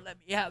 please, Lord, let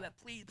me have that,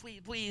 please,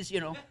 please, please,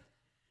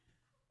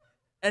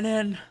 And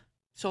then,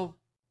 so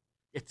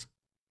it's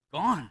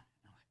gone.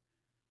 I'm like,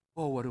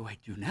 well, what do I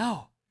do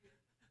now?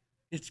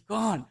 It's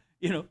gone,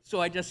 So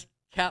I just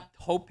kept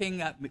hoping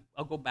that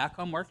I'll go back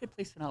on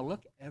Marketplace and I'll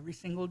look every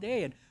single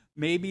day, and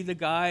maybe the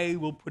guy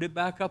will put it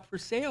back up for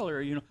sale,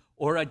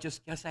 or I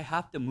just guess I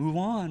have to move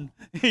on,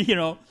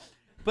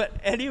 But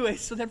anyway,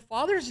 so then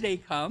Father's Day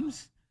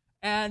comes,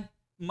 and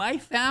my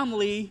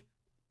family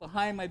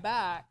behind my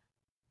back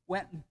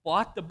went and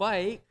bought the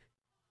bike.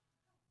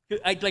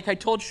 I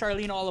told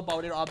Charlene all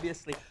about it,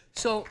 obviously.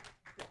 So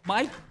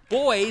my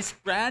boys,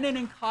 Brandon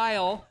and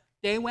Kyle,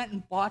 they went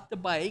and bought the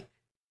bike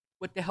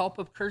with the help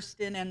of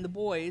Kirsten and the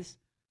boys.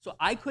 So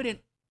I couldn't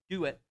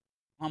do it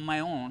on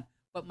my own,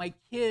 but my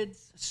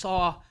kids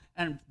saw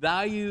and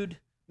valued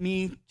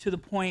me to the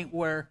point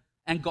where,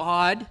 and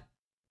God,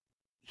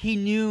 He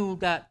knew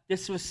that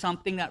this was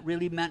something that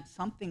really meant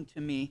something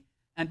to me.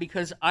 And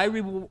because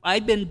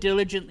I'd been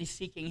diligently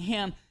seeking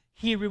Him,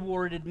 He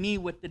rewarded me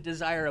with the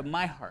desire of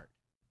my heart.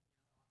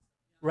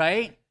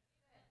 Right?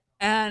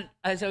 And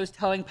as I was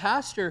telling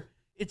Pastor,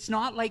 it's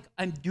not like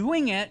I'm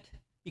doing it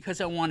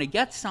because I want to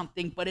get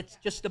something, but it's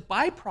just a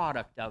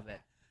byproduct of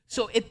it.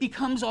 So it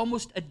becomes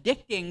almost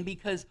addicting,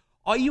 because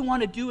all you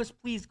want to do is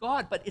please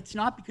God, but it's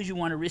not because you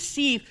want to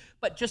receive,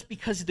 but just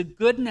because of the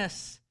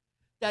goodness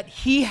that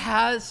He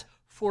has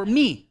for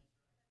me,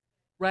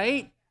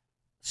 right?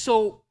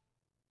 So,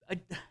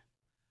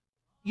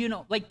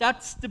 like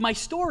that's my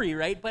story,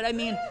 right? But I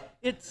mean,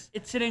 it's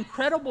an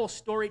incredible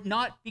story,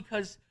 not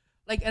because,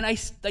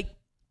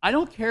 I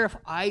don't care if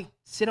I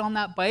sit on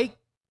that bike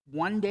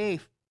one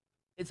day.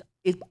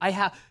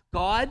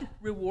 God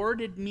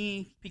rewarded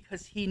me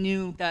because He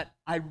knew that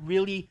I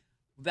really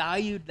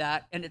valued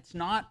that, and it's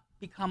not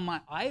become my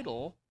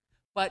idol,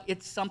 but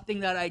it's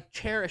something that I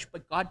cherish,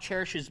 but God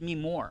cherishes me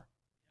more,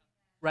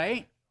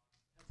 right?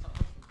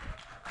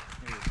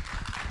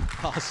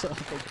 Awesome.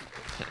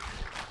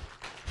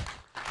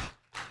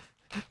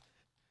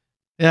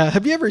 Yeah,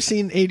 have you ever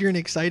seen Adrian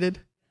excited?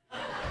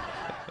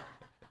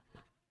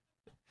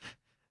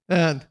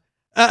 And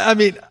I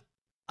mean,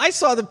 I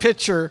saw the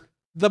picture.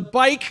 The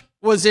bike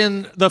was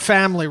in the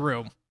family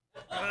room.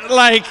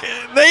 Like,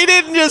 they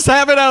didn't just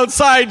have it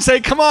outside and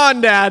say, come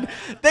on, Dad.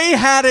 They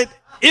had it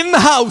in the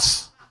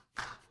house.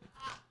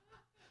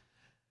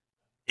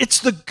 It's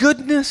the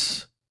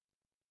goodness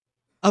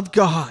of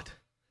God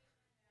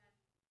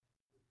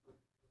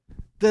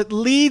that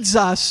leads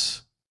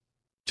us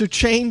to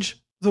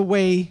change the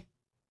way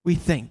we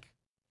think.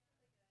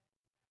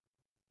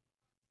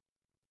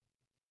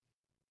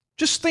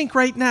 Just think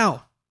right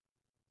now.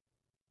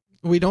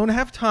 We don't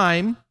have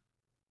time,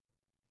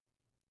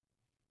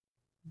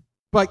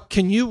 but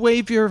can you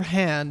wave your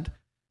hand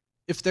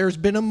if there's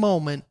been a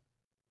moment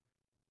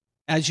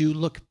as you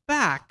look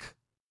back,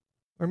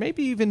 or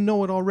maybe even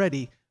know it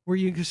already, where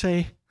you can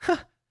say,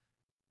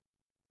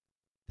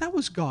 that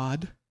was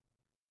God,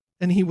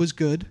 and He was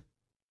good.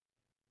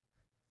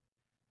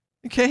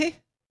 Okay?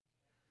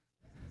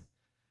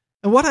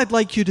 And what I'd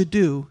like you to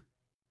do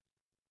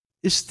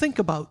is think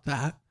about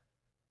that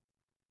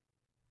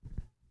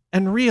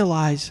and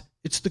realize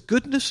it's the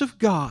goodness of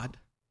God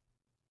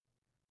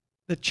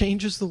that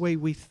changes the way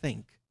we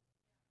think.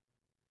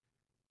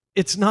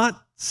 It's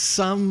not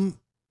some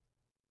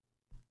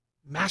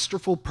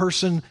masterful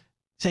person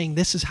saying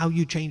this is how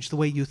you change the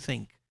way you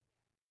think.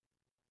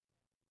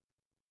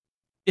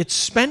 It's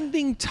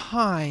spending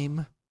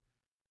time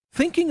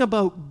thinking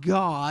about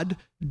God,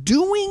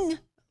 doing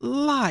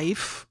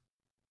life,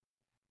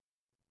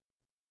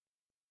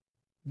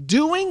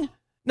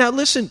 now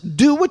listen,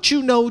 do what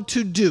you know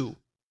to do.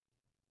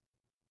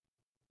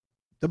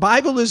 The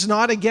Bible is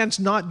not against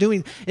not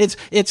doing.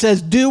 It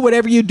says, do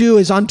whatever you do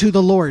is unto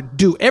the Lord.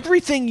 Do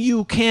everything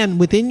you can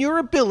within your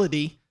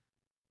ability,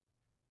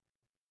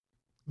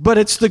 but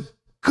it's the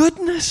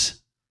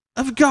goodness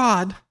of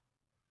God.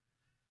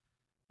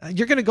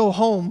 You're going to go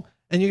home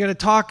and you're going to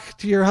talk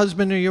to your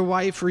husband or your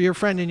wife or your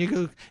friend and you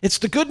go, it's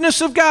the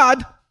goodness of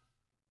God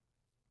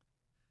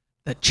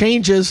that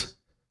changes.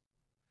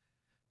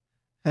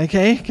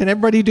 Okay, can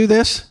everybody do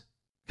this?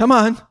 Come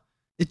on.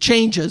 It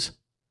changes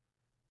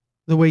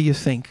the way you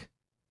think.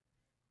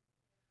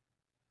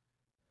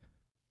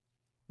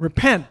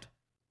 Repent,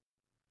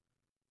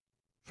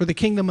 for the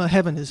kingdom of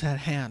heaven is at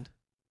hand.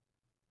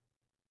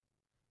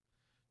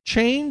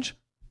 Change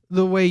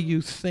the way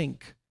you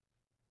think.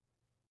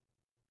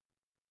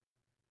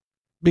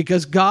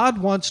 Because God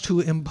wants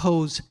to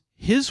impose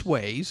His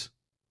ways,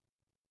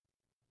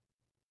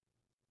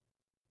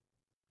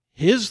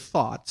 His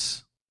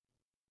thoughts,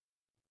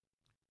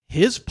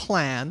 His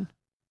plan,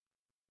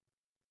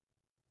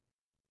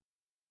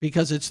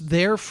 because it's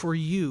there for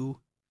you,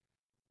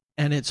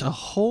 and it's a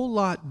whole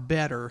lot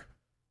better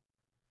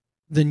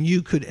than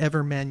you could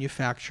ever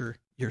manufacture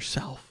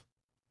yourself.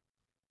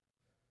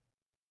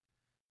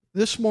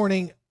 This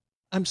morning,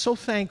 I'm so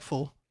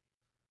thankful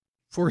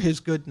for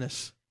His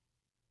goodness.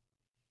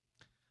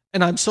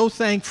 And I'm so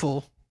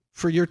thankful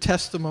for your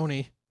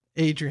testimony,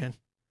 Adrian.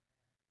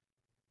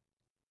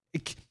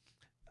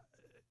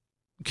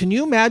 Can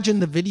you imagine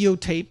the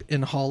videotape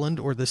in Holland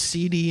or the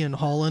CD in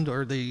Holland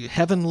or the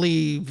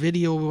heavenly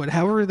video,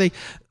 however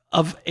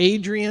of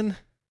Adrian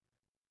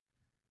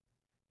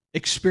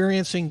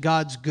experiencing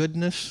God's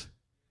goodness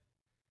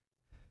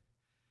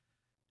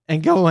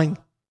and going,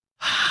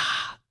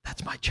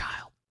 that's my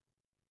child.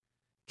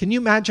 Can you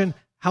imagine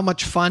how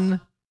much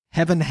fun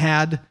heaven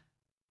had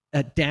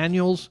at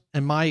Daniel's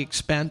and my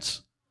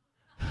expense?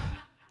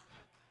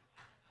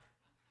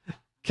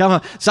 Come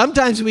on.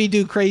 Sometimes we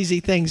do crazy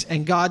things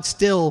and God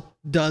still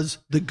does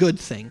the good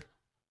thing.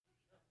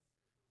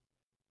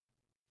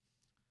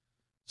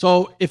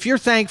 So if you're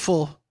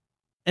thankful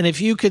and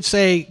if you could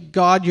say,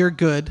 God, you're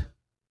good,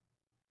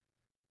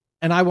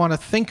 and I want to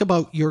think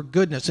about your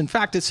goodness. In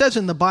fact, it says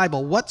in the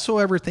Bible,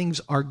 whatsoever things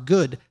are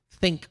good,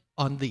 think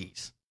on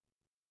these.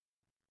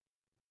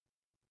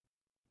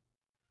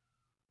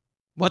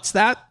 What's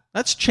that?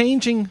 That's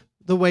changing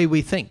the way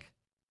we think.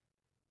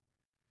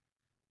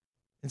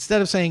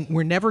 Instead of saying,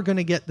 we're never going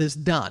to get this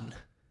done,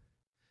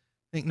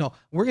 think, no,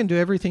 we're going to do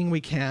everything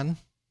we can,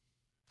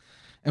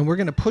 and we're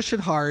going to push it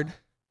hard,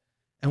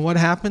 and what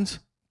happens?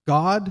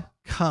 God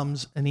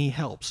comes and He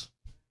helps.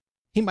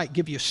 He might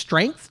give you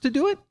strength to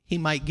do it. He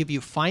might give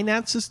you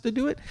finances to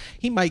do it.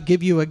 He might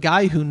give you a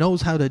guy who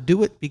knows how to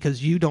do it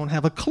because you don't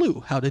have a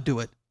clue how to do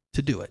it.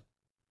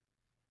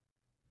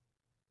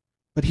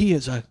 But He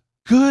is a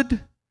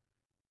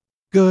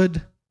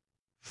good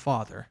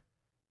Father.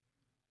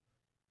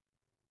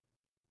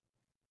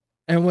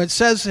 And when it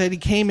says that He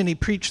came and He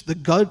preached the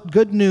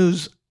good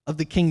news of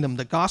the kingdom,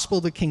 the gospel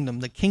of the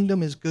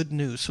kingdom is good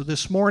news. So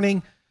this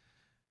morning,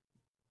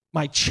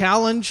 my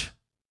challenge,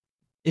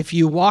 if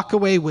you walk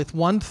away with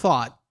one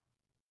thought,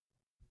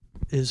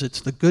 is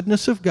it's the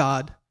goodness of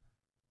God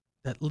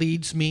that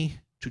leads me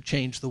to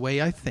change the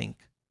way I think.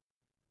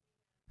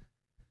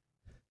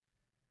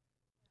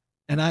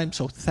 And I'm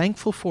so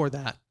thankful for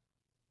that.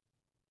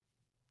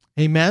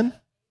 Amen?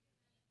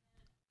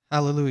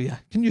 Hallelujah.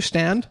 Can you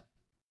stand?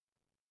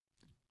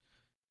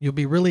 You'll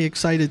be really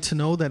excited to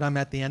know that I'm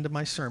at the end of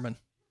my sermon.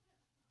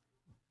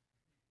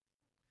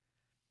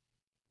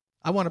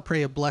 I want to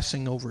pray a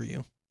blessing over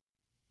you.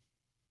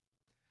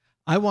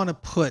 I want to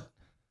put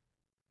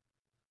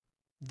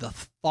the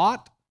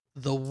thought,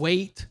 the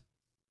weight,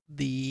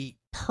 the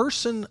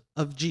person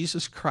of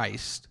Jesus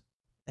Christ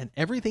and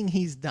everything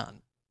He's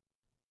done.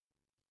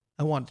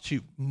 I want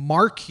to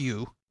mark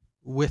you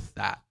with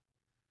that.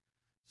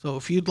 So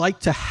if you'd like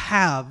to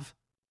have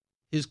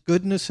His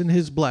goodness and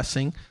His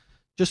blessing,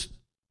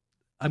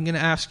 I'm going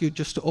to ask you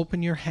just to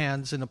open your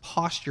hands in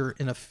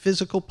a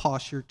physical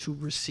posture to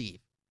receive.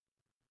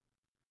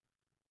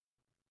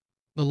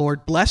 The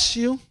Lord bless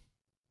you.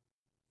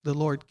 The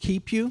Lord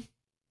keep you.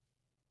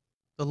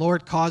 The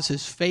Lord cause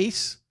His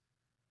face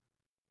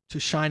to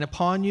shine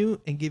upon you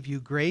and give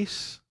you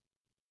grace.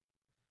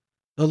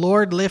 The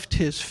Lord lift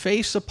His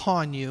face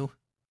upon you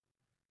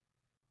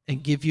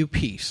and give you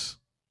peace.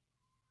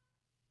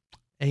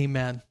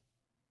 Amen.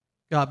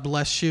 God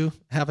bless you.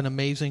 Have an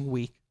amazing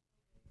week.